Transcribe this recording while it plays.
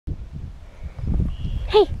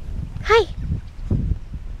Hey, hi.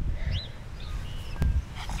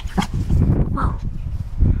 Whoa.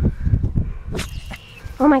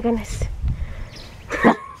 Oh my goodness.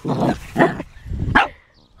 What?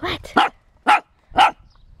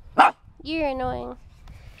 You're annoying.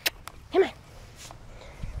 Come on.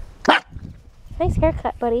 Nice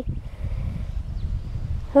haircut, buddy.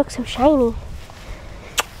 You look so shiny.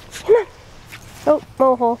 Come on. Oh,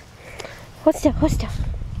 mole hole. Hold still, hold still.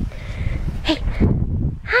 Hey.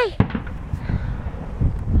 Hi.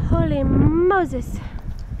 Holy Moses.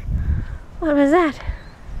 What was that?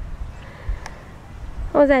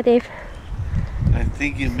 What was that, Dave? I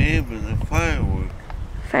think it may have been a firework.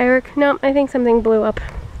 Firework? No, I think something blew up.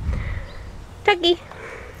 Tucky.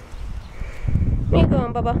 Where you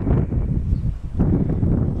going, Bubba?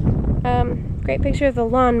 Great picture of the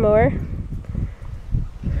lawnmower.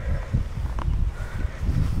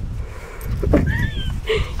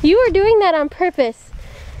 You were doing that on purpose.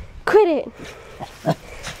 Quit it.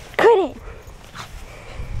 Quit it.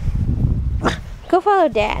 Go follow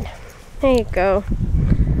Dad. There you go.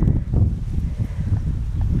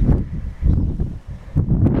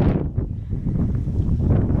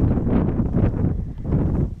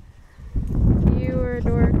 You were a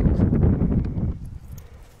dork.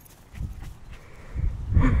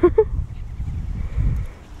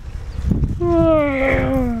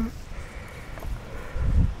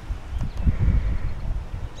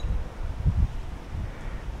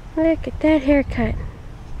 Look at that haircut.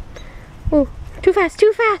 Oh, too fast,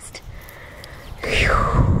 too fast. Whew.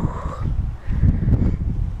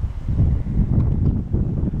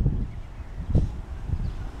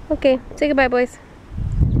 Okay, say goodbye, boys.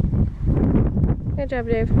 Good job,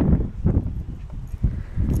 Dave.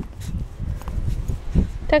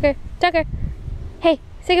 Tucker, Tucker. Hey,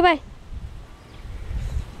 say goodbye.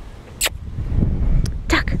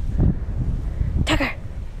 Tuck. Tucker.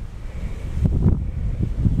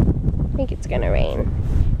 I think it's gonna rain.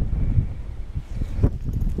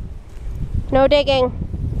 No digging.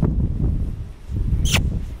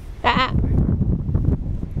 Ah.